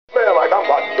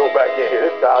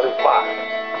God is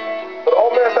mine. So the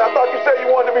old man said, I thought you said you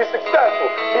wanted to be successful.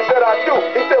 He said, I do.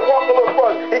 He said, walk a little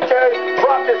further. He came,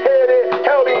 dropped his head in,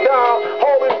 held him down,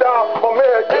 hold him down. My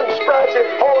man didn't scratch it,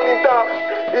 holding him down.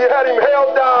 He had him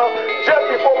held down. Just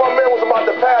before my man was about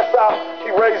to pass out,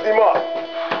 he raised him up.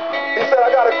 He said,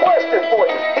 I got a question for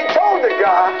you. He told the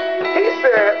guy, he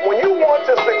said, when you want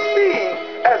to succeed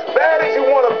as bad as you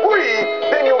want to breathe,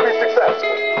 then you'll be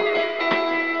successful.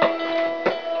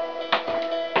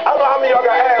 I don't know how many of y'all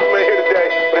got asthma in here today,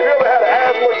 but if you ever had an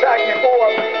asthma attack before,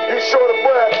 you short of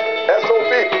breath,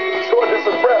 SOB, shortness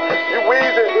of breath, you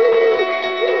wheezing.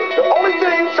 The only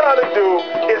thing you're trying to do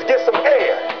is get some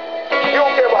air. You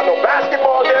don't care about no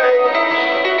basketball game.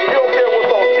 You don't care what's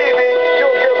on TV. You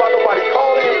don't care about nobody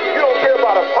calling you. You don't care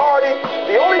about a party.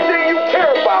 The only thing you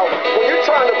care about when you're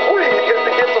trying to breathe is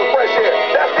to get some fresh air.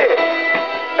 That's it.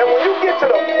 And when you get to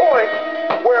the point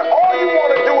where all you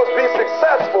want to do is be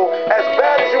successful as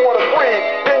bad as you want to breathe,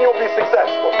 then you'll be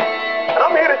successful. And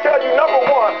I'm here to tell you, number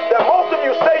one, that most of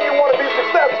you say you want to be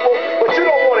successful, but you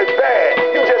don't want it bad.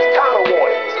 You just kind of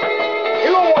want it.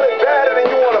 You don't want it badder than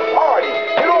you want to party.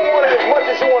 You don't want it as much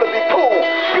as you want to be cool.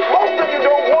 Most of you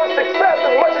don't want success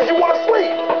as much as you want to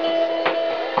sleep.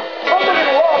 Some of you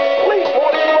love sleep more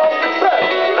than you love success.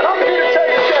 And I'm here to tell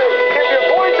you today, if you're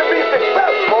going to be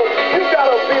successful, you've got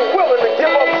to be willing to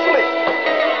give up sleep.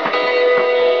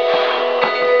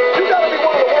 You've got to be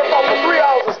willing to work off for 3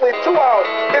 hours of sleep, 2 hours.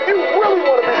 If you really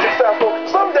want to be successful,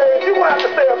 some days you're going to have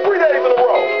to stay up 3 days in a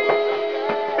row.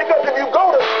 Because if you go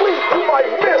to sleep, you might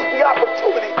miss the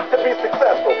opportunity to be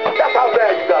successful. That's how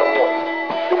bad you got to want it.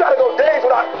 You got to go days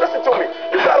without, listen to me,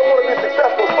 you got to want to be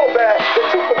successful so bad that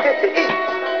you forget to eat.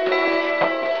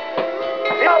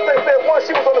 Beyonce said once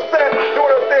she was on the set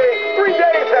doing her thing, 3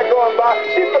 days had gone by,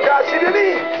 she forgot she didn't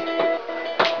eat.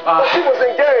 But she was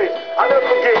engaged. I never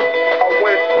forget, I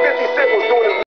went